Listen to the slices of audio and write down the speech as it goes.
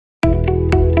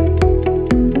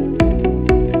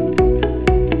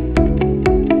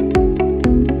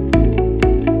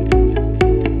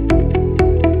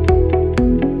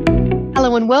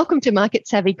welcome to Market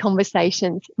Savvy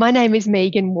Conversations. My name is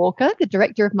Megan Walker, the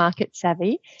Director of Market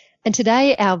Savvy, and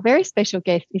today our very special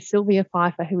guest is Sylvia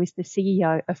Pfeiffer, who is the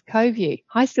CEO of CoView.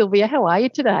 Hi Sylvia, how are you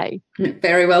today?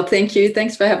 Very well, thank you.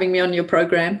 Thanks for having me on your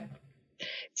program.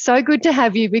 So good to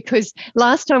have you, because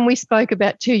last time we spoke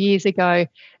about 2 years ago,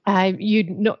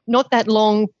 you'd not that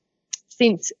long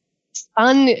since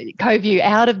spun CoView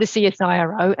out of the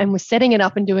CSIRO and was setting it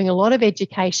up and doing a lot of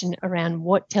education around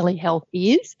what telehealth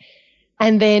is.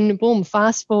 And then, boom,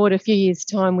 fast forward a few years'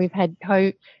 time, we've had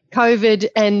COVID,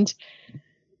 and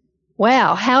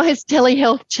wow, how has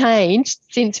telehealth changed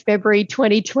since February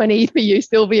 2020 for you,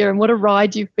 Sylvia, and what a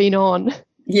ride you've been on?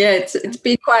 Yeah, it's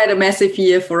been quite a massive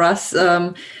year for us,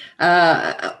 but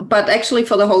actually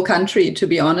for the whole country, to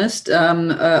be honest.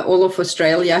 All of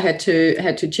Australia had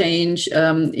to change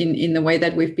in the way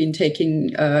that we've been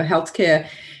taking healthcare.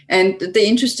 And the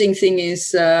interesting thing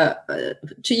is, 2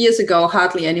 years ago,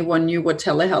 hardly anyone knew what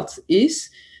telehealth is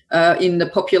in the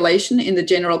population, in the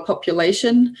general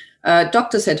population.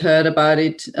 Doctors had heard about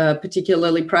it,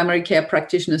 particularly primary care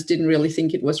practitioners didn't really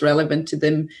think it was relevant to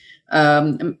them.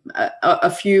 A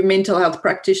few mental health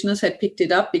practitioners had picked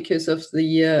it up because of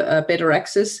the better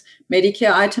access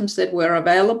Medicare items that were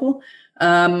available,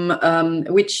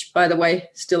 which, by the way,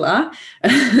 still are.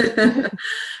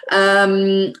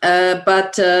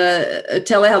 But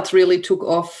telehealth really took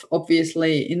off,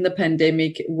 obviously, in the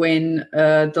pandemic when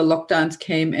the lockdowns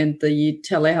came and the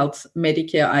telehealth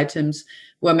Medicare items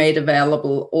were made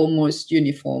available almost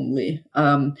uniformly,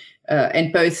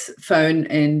 and both phone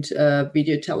and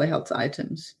video telehealth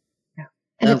items.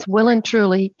 And it's well and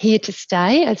truly here to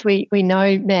stay, as we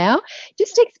know now.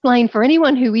 Just explain for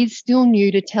anyone who is still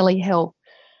new to telehealth,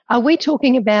 are we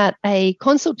talking about a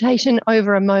consultation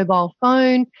over a mobile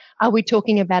phone? Are we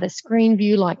talking about a screen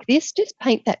view like this? Just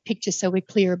paint that picture so we're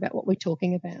clear about what we're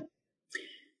talking about.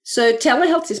 So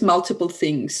telehealth is multiple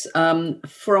things.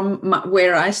 From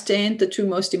where I stand, the two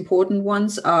most important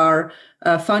ones are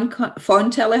phone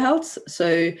telehealth.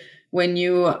 So when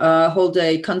you hold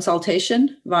a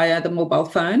consultation via the mobile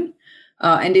phone,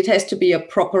 and it has to be a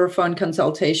proper phone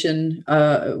consultation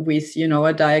with,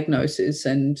 a diagnosis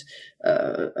and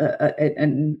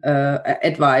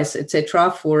advice,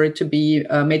 etc., for it to be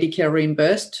Medicare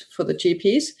reimbursed for the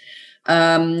GPs.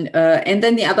 And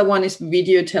then the other one is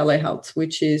video telehealth,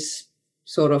 which is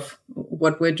sort of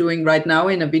what we're doing right now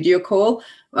in a video call,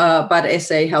 but as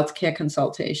a healthcare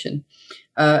consultation.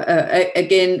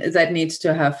 Again, that needs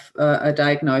to have a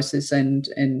diagnosis and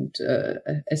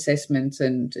assessments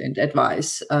and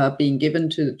advice being given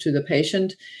to the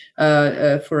patient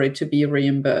for it to be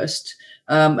reimbursed.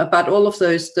 But all of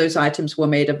those items were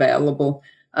made available.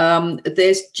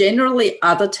 There's generally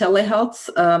other telehealth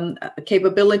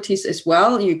capabilities as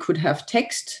well. You could have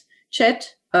text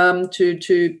chat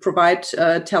to provide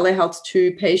telehealth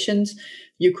to patients.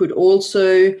 You could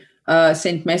also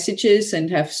send messages and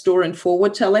have store and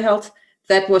forward telehealth.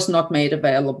 That was not made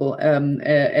available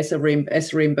as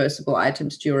reimbursable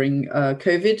items during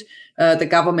COVID. The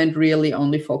government really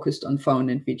only focused on phone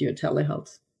and video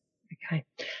telehealth. Okay.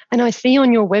 And I see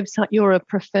on your website you're a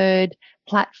preferred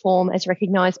platform as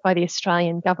recognised by the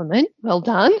Australian government. Well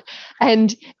done.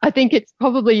 And I think it's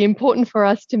probably important for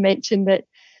us to mention that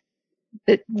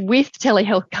with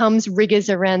telehealth comes rigours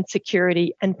around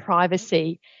security and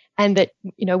privacy, and that,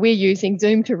 we're using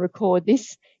Zoom to record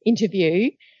this interview.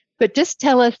 But just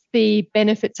tell us the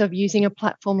benefits of using a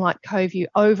platform like CoView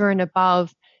over and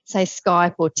above, say,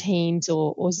 Skype or Teams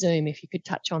or Zoom, if you could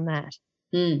touch on that.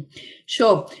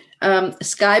 Sure.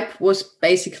 Skype was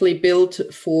basically built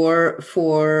for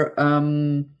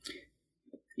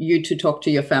you to talk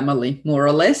to your family, more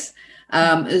or less.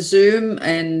 Zoom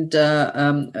and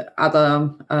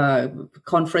other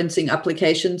conferencing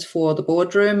applications for the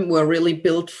boardroom were really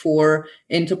built for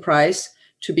enterprise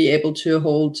to be able to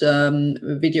hold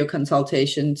video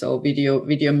consultations or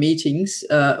video meetings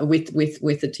with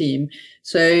the team.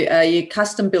 So a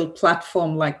custom-built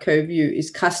platform like CoView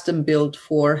is custom-built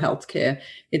for healthcare.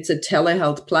 It's a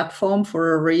telehealth platform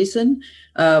for a reason.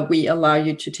 We allow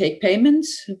you to take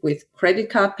payments with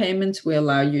credit card payments. We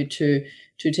allow you to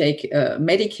take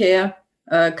Medicare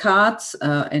cards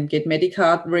and get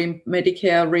Medicare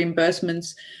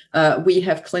reimbursements. We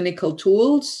have clinical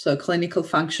tools, so clinical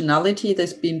functionality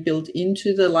that's been built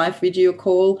into the live video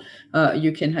call.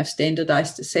 You can have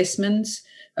standardized assessments.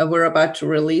 We're about to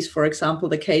release, for example,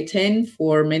 the K10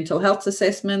 for mental health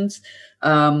assessments.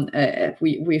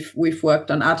 We've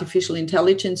worked on artificial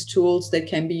intelligence tools that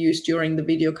can be used during the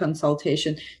video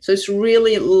consultation. So it's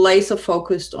really laser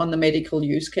focused on the medical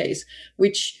use case,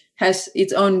 which has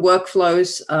its own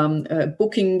workflows,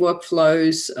 booking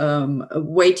workflows,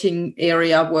 waiting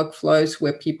area workflows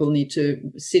where people need to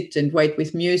sit and wait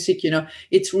with music.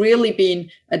 It's really been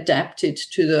adapted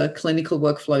to the clinical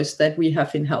workflows that we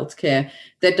have in healthcare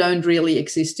that don't really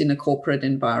exist in a corporate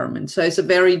environment. So it's a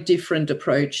very different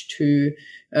approach to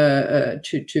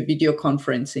video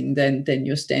conferencing than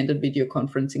your standard video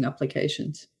conferencing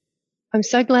applications. I'm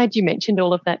so glad you mentioned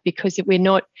all of that, because we're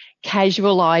not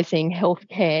casualising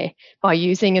healthcare by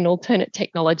using an alternate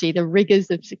technology. The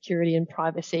rigours of security and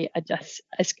privacy are just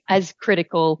as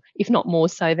critical, if not more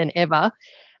so than ever.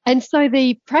 And so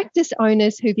the practice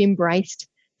owners who've embraced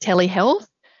telehealth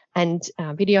and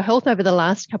video health over the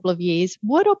last couple of years,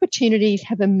 what opportunities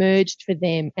have emerged for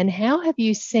them, and how have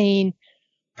you seen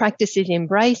practices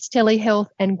embrace telehealth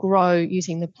and grow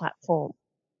using the platform?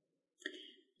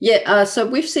 Yeah, so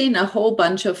we've seen a whole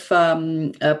bunch of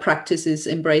practices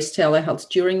embrace telehealth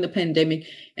during the pandemic,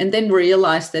 and then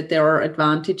realized that there are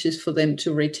advantages for them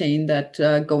to retain that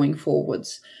going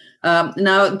forwards.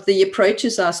 Now, the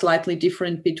approaches are slightly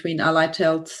different between allied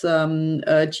health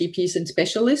GPs and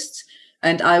specialists.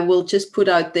 And I will just put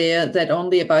out there that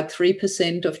only about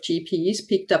 3% of GPs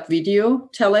picked up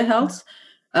video telehealth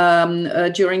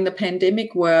during the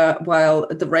pandemic, while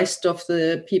the rest of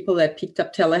the people that picked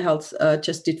up telehealth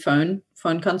just did phone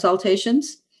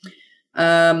consultations,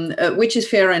 which is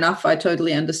fair enough. I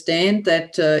totally understand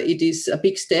that it is a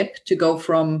big step to go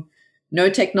from no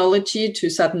technology to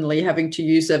suddenly having to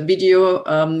use a video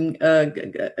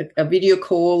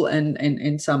call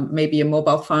and some, maybe a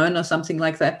mobile phone or something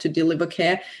like that to deliver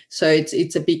care. So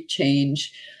it's a big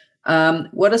change.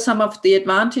 What are some of the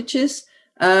advantages?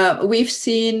 We've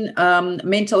seen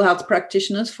mental health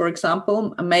practitioners, for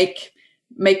example, make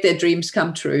their dreams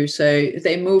come true. So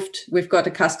we've got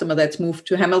a customer that's moved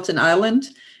to Hamilton Island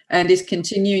and is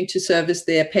continuing to service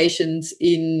their patients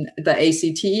in the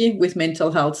ACT with mental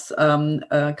health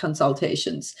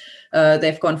consultations.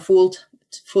 They've gone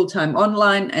full-time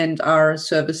online and are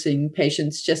servicing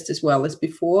patients just as well as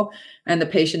before, and the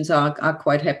patients are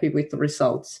quite happy with the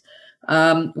results.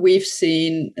 We've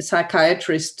seen a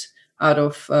psychiatrist out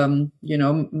of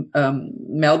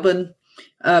Melbourne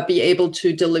be able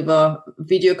to deliver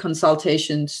video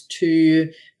consultations to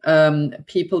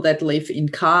people that live in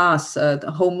cars,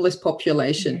 the homeless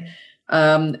population,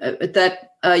 that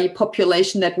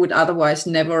population that would otherwise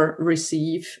never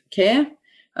receive care,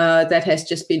 that has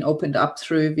just been opened up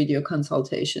through video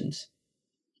consultations.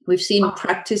 We've seen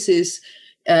practices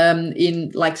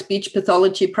in like speech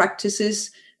pathology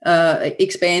practices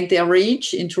expand their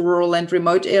reach into rural and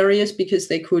remote areas because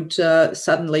they could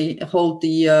suddenly hold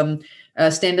the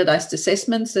standardized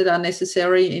assessments that are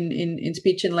necessary in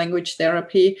speech and language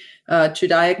therapy to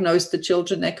diagnose the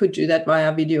children. They could do that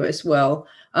via video as well.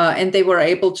 And they were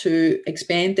able to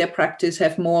expand their practice,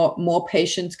 have more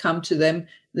patients come to them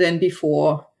than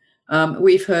before.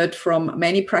 We've heard from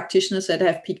many practitioners that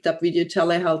have picked up video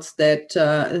telehealth that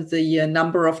the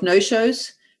number of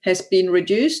no-shows has been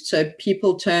reduced. So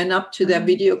people turn up to their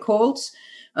video calls.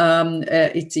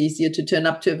 It's easier to turn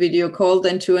up to a video call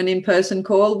than to an in-person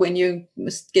call. When you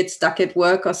get stuck at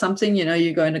work or something,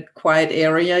 you go in a quiet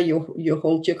area, you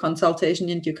hold your consultation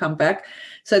and you come back.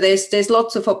 So there's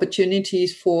lots of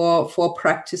opportunities for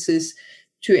practices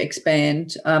to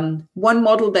expand. One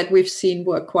model that we've seen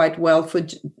work quite well for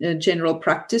general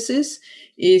practices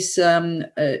is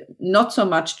not so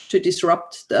much to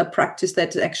disrupt the practice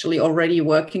that's actually already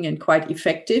working and quite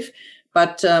effective,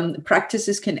 but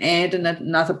practices can add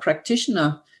another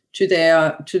practitioner to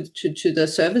their to the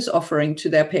service offering to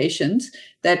their patients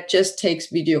that just takes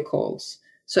video calls.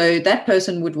 So that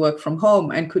person would work from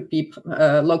home and could be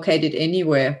located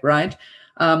anywhere, right?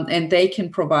 And they can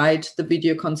provide the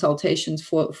video consultations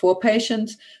for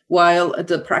patients, while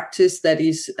the practice that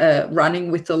is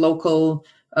running with the local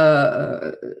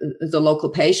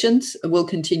patients will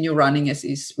continue running as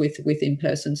is with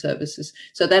in-person services.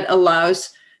 So that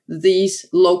allows these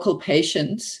local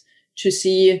patients to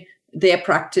see their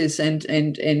practice and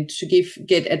to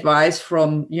get advice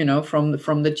from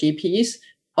the GPs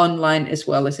online as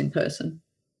well as in person.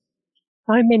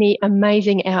 So many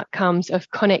amazing outcomes of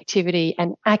connectivity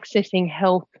and accessing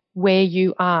health where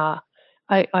you are.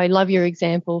 I love your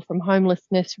example from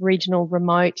homelessness, regional,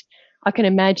 remote. I can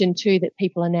imagine too that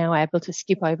people are now able to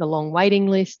skip over long waiting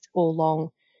lists or long,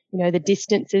 the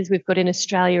distances we've got in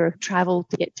Australia of travel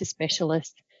to get to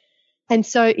specialists. And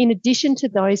so in addition to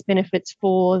those benefits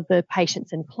for the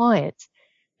patients and clients,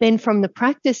 then from the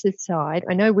practices side,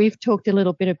 I know we've talked a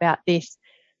little bit about this,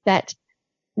 that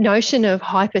notion of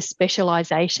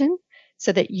hyper-specialization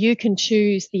so that you can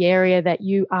choose the area that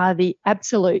you are the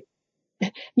absolute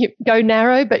you go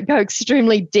narrow, but go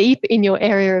extremely deep in your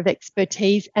area of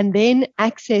expertise, and then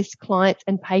access clients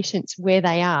and patients where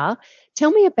they are.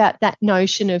 Tell me about that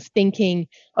notion of thinking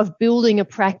of building a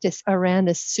practice around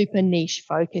a super niche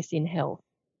focus in health.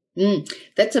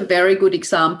 That's a very good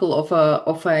example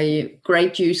of a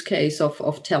great use case of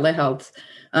telehealth.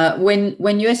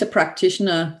 When you as a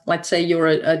practitioner, let's say you're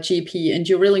a GP and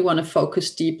you really want to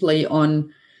focus deeply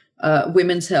on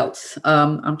women's health.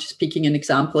 I'm just picking an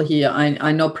example here.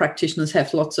 I know practitioners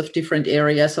have lots of different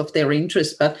areas of their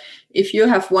interest, but if you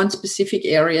have one specific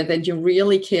area that you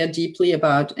really care deeply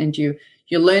about and you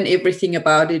learn everything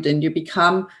about it and you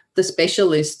become the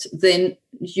specialist, then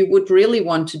you would really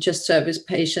want to just service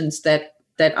patients that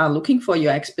are looking for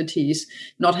your expertise,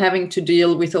 not having to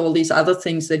deal with all these other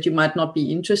things that you might not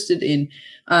be interested in.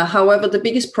 However, the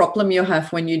biggest problem you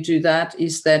have when you do that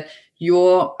is that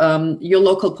your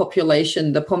local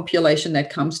population, the population that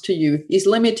comes to you, is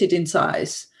limited in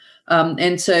size.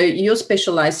 And so your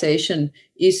specialization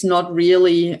is not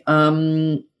really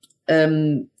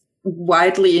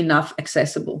widely enough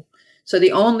accessible. So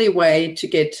the only way to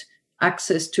get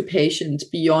access to patients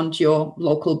beyond your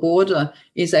local border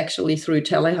is actually through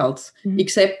telehealth.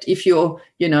 Except if you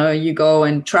go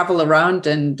and travel around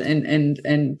and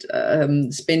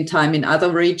spend time in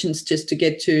other regions just to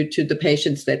get to the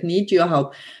patients that need your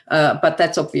help. But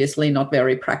that's obviously not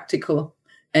very practical.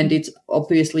 And it's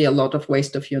obviously a lot of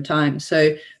waste of your time.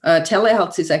 So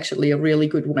telehealth is actually a really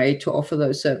good way to offer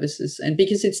those services. And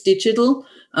because it's digital,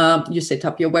 you set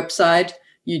up your website,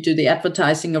 you do the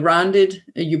advertising around it,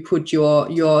 you put your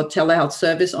telehealth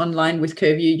service online with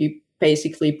CoView, you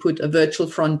basically put a virtual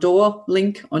front door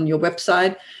link on your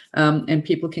website, and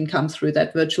people can come through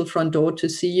that virtual front door to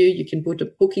see you. You can put a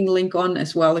booking link on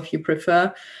as well if you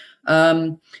prefer.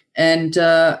 So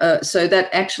that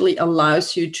actually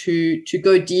allows you to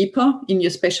go deeper in your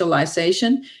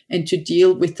specialization and to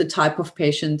deal with the type of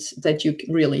patients that you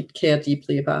really care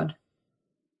deeply about.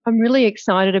 I'm really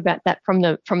excited about that from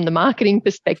the marketing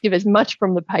perspective, as much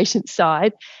from the patient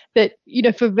side, that,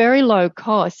 for very low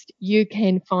cost, you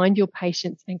can find your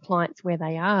patients and clients where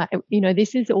they are.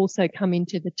 This has also come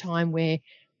into the time where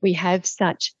we have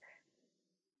such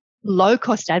low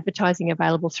cost advertising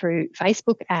available through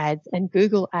Facebook ads and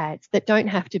Google ads that don't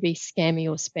have to be scammy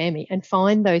or spammy, and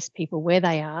find those people where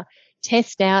they are,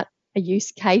 test out a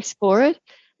use case for it,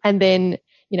 and then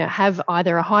have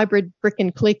either a hybrid brick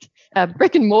and mortar,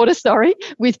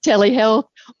 with telehealth,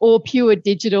 or pure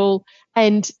digital,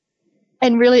 and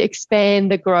really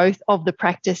expand the growth of the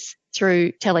practice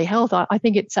through telehealth. I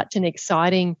think it's such an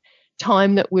exciting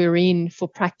time that we're in for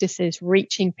practices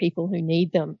reaching people who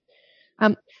need them.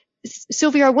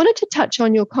 Sylvia, I wanted to touch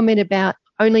on your comment about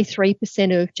only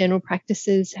 3% of general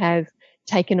practices have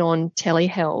taken on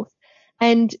telehealth.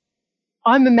 And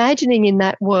I'm imagining in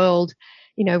that world,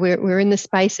 we're in the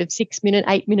space of 6-minute,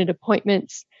 8-minute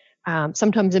appointments,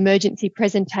 sometimes emergency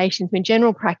presentations, when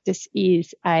general practice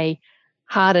is a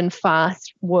hard and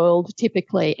fast world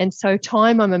typically. And so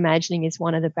time, I'm imagining, is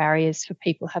one of the barriers for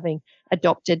people having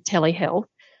adopted telehealth.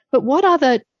 But what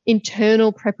other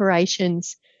internal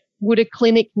preparations would a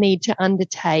clinic need to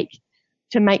undertake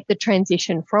to make the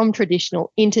transition from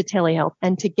traditional into telehealth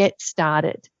and to get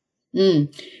started?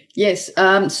 Yes.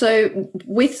 So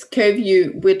with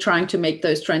CoView, we're trying to make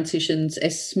those transitions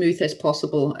as smooth as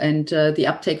possible, and the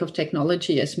uptake of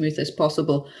technology as smooth as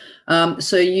possible.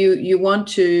 So you want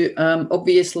to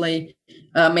obviously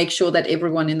make sure that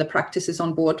everyone in the practice is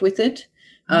on board with it.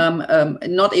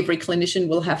 Not every clinician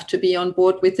will have to be on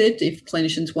board with it. If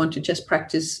clinicians want to just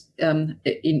practice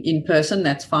in person,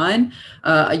 that's fine.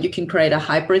 You can create a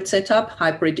hybrid setup,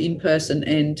 hybrid in person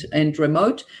and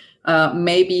remote.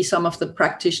 Maybe some of the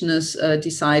practitioners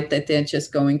decide that they're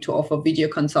just going to offer video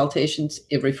consultations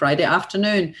every Friday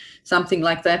afternoon, something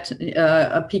like that,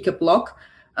 pick a block.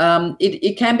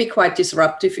 It can be quite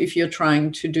disruptive if you're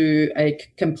trying to do a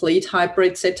complete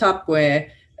hybrid setup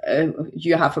where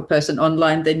you have a person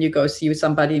online, then you go see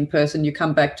somebody in person, you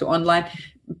come back to online.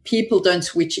 People don't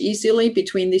switch easily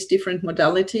between these different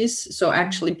modalities. So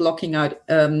actually blocking out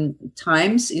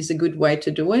times is a good way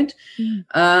to do it.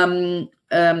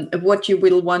 What you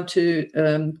will want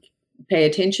to pay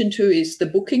attention to is the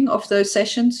booking of those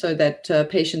sessions, so that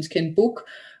patients can book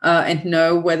and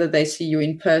know whether they see you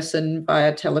in person,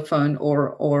 via telephone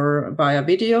or via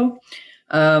video.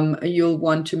 You'll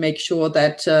want to make sure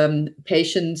that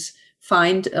patients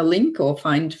find a link or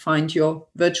find your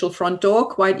virtual front door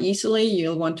quite easily.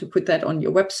 You'll want to put that on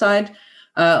your website.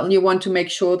 You want to make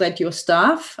sure that your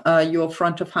staff, your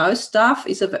front of house staff,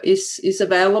 is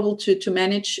available to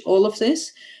manage all of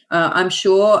this. I'm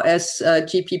sure as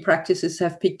GP practices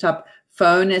have picked up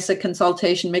phone as a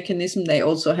consultation mechanism, they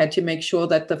also had to make sure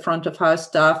that the front of house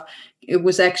staff, it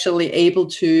was actually able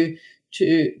to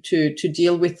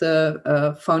deal with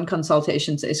the phone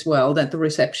consultations as well, that the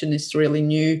receptionist really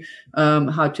knew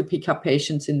how to pick up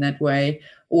patients in that way,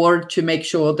 or to make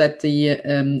sure that the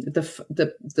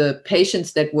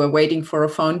patients that were waiting for a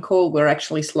phone call were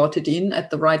actually slotted in at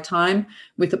the right time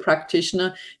with the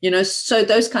practitioner. So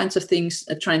those kinds of things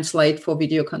translate for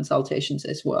video consultations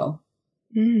as well.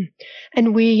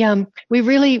 And we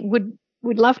really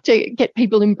would love to get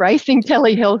people embracing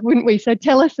telehealth, wouldn't we? So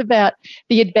tell us about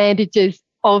the advantages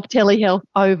of telehealth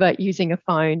over using a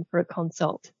phone for a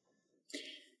consult.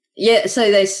 Yeah, so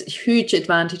there's huge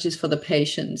advantages for the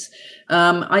patients.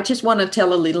 I just want to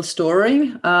tell a little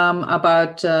story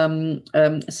about a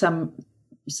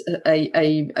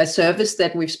service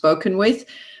that we've spoken with,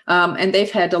 and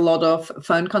they've had a lot of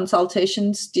phone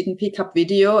consultations, didn't pick up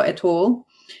video at all.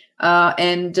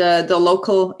 And the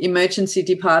local emergency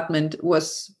department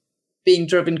was being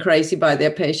driven crazy by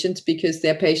their patients because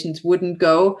their patients wouldn't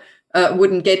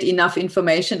get enough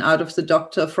information out of the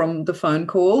doctor from the phone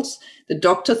calls. The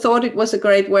doctor thought it was a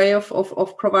great way of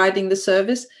providing the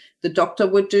service. The doctor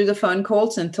would do the phone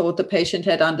calls and thought the patient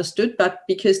had understood, but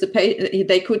because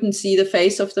they couldn't see the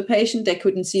face of the patient, they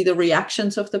couldn't see the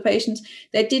reactions of the patients,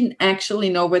 they didn't actually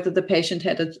know whether the patient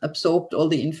had absorbed all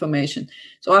the information.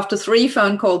 So after 3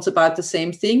 phone calls about the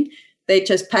same thing, they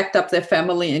just packed up their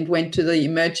family and went to the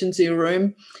emergency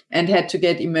room and had to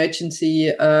get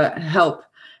emergency help.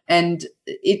 And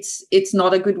it's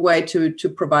not a good way to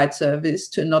provide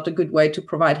service, not a good way to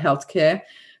provide healthcare.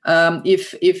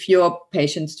 If your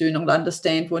patients do not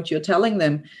understand what you're telling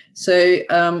them. So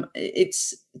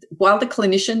while the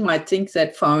clinician might think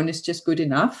that phone is just good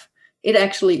enough, it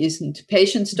actually isn't.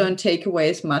 Patients don't take away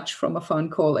as much from a phone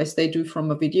call as they do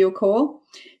from a video call.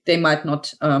 They might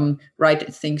not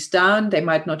write things down. They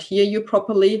might not hear you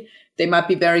properly. They might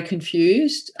be very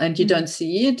confused and you don't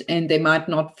see it, and they might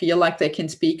not feel like they can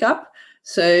speak up.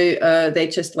 So they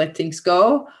just let things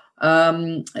go.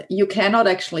 You cannot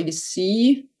actually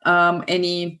see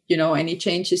any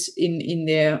changes in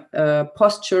their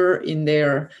posture,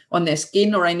 on their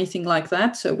skin or anything like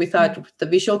that. So without the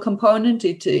visual component,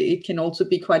 it can also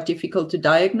be quite difficult to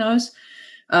diagnose.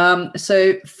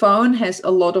 So phone has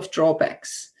a lot of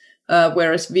drawbacks.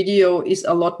 Whereas video is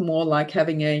a lot more like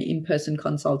having an in-person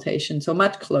consultation, so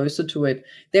much closer to it.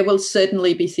 There will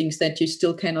certainly be things that you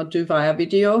still cannot do via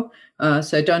video,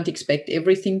 so don't expect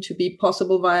everything to be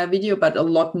possible via video, but a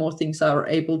lot more things are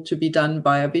able to be done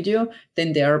via video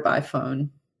than they are by phone.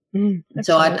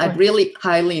 So I'd really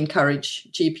highly encourage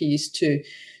GPs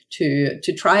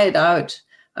to try it out.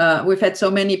 We've had so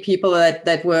many people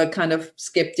that were kind of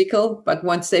skeptical, but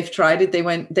once they've tried it,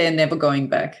 they're never going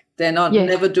back. They're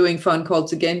never doing phone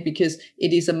calls again, because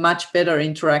it is a much better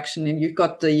interaction, and you've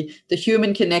got the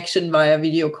human connection via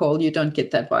video call. You don't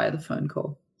get that via the phone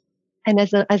call. And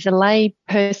as a lay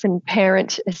person,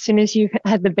 parent, as soon as you've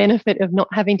had the benefit of not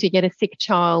having to get a sick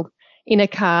child in a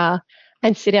car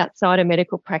and sit outside a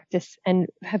medical practice and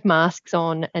have masks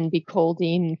on and be called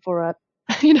in for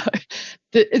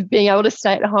being able to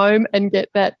stay at home and get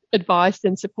that advice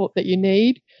and support that you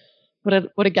need.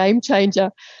 What a game changer.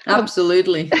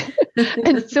 Absolutely.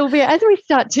 And Sylvia, as we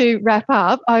start to wrap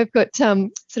up, I've got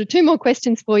sort of 2 more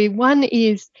questions for you. One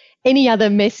is, any other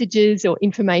messages or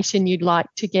information you'd like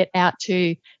to get out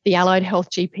to the allied health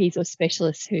GPs or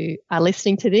specialists who are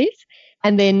listening to this?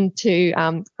 And then to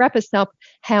wrap us up,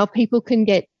 how people can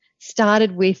get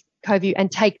started with CoView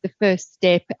and take the first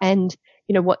step, and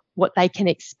what they can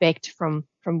expect from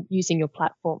using your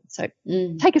platform. So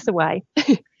take us away.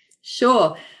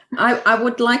 Sure. I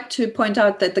would like to point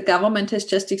out that the government has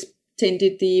just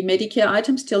extended the Medicare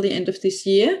items till the end of this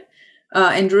year.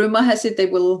 And rumor has it they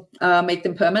will make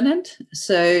them permanent.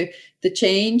 So the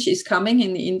change is coming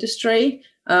in the industry,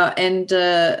 and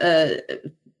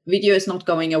video is not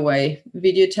going away.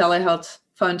 Video telehealth,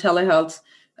 phone telehealth,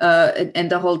 and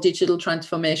the whole digital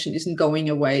transformation isn't going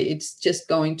away. It's just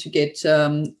going to get,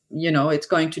 it's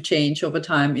going to change over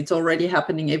time. It's already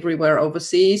happening everywhere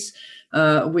overseas.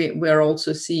 We're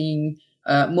also seeing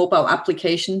mobile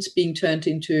applications being turned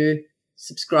into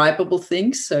subscribable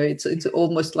things. So it's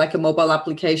almost like a mobile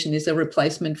application is a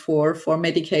replacement for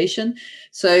medication.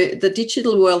 So the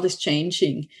digital world is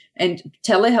changing, and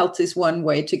telehealth is one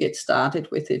way to get started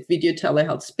with it. Video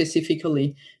telehealth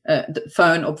specifically. The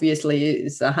phone obviously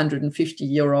is a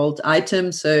 150-year-old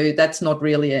item, so that's not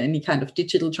really any kind of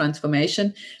digital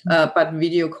transformation, but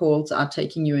video calls are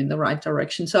taking you in the right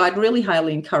direction. So I'd really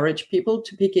highly encourage people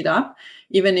to pick it up,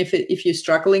 even if you're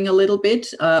struggling a little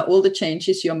bit. All the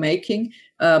changes you're making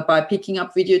by picking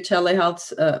up video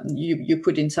telehealth, you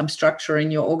put in some structure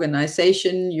in your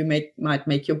organization. You might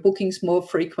make your bookings more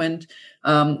frequent,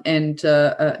 and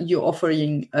you're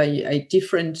offering a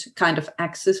different kind of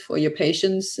access for your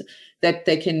patients that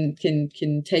they can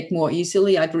take more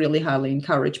easily. I'd really highly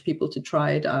encourage people to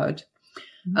try it out.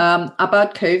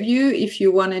 About CoView, if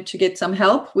you wanted to get some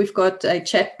help, we've got a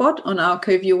chatbot on our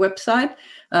CoView website.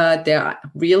 There are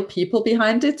real people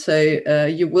behind it, so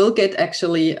you will get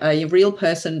actually a real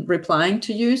person replying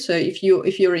to you. So if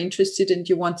you're interested and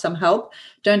you want some help,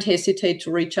 don't hesitate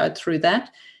to reach out through that.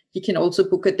 You can also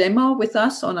book a demo with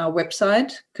us on our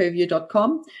website,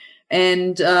 coview.com.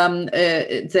 And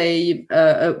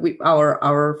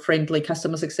our friendly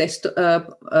customer success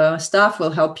staff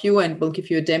will help you and will give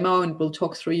you a demo and will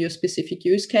talk through your specific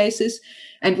use cases,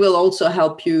 and will also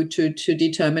help you to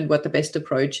determine what the best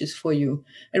approach is for you.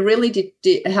 And really,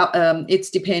 it's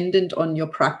dependent on your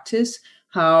practice,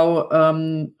 how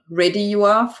ready you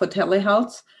are for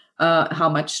telehealth, how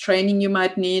much training you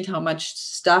might need, how much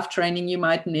staff training you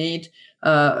might need.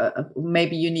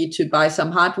 Maybe you need to buy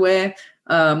some hardware.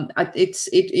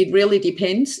 It really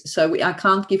depends. So I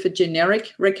can't give a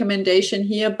generic recommendation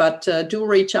here, but do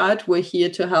reach out. We're here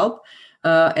to help.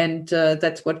 And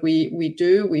that's what we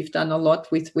do. We've done a lot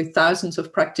with thousands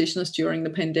of practitioners during the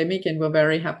pandemic, and we're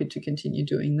very happy to continue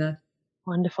doing that.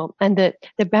 Wonderful. And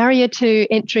the barrier to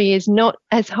entry is not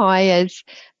as high as,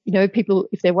 people,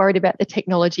 if they're worried about the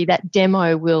technology, that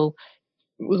demo will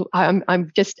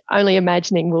I'm just only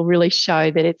imagining will really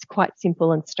show that it's quite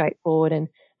simple and straightforward,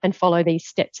 and follow these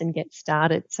steps and get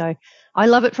started. So I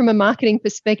love it from a marketing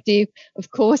perspective.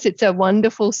 Of course, it's a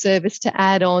wonderful service to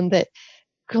add on that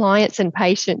clients and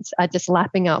patients are just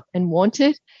lapping up and want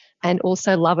it, and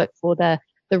also love it for the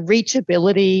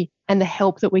reachability and the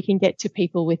help that we can get to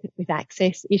people with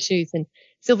access issues. And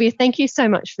Sylvia, thank you so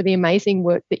much for the amazing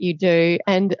work that you do.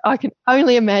 And I can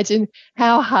only imagine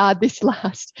how hard this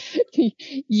last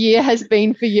year has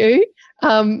been for you.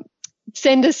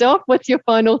 Send us off. What's your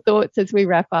final thoughts as we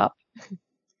wrap up?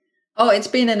 Oh, it's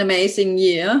been an amazing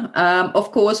year.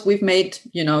 Of course, we've made,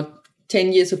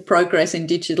 10 years of progress in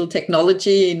digital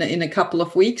technology in a couple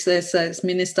of weeks, as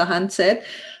Minister Hunt said.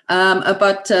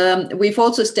 But we've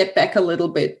also stepped back a little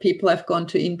bit. People have gone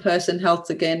to in-person health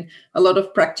again. A lot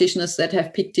of practitioners that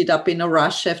have picked it up in a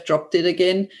rush have dropped it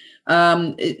again.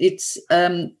 It's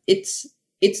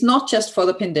not just for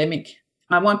the pandemic.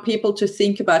 I want people to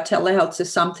think about telehealth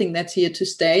as something that's here to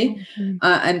stay,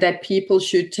 and that people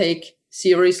should take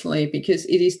seriously, because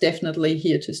it is definitely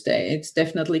here to stay. It's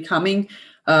definitely coming,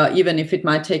 even if it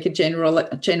might take a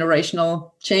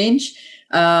generational change.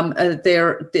 This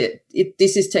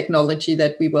is technology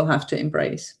that we will have to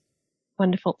embrace.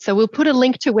 Wonderful. So we'll put a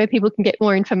link to where people can get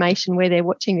more information where they're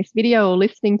watching this video or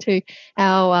listening to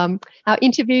our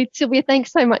interview. Sylvia,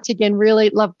 thanks so much again. Really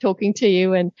loved talking to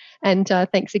you, and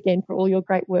thanks again for all your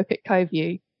great work at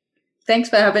CoView. Thanks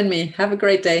for having me. Have a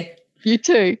great day. You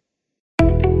too.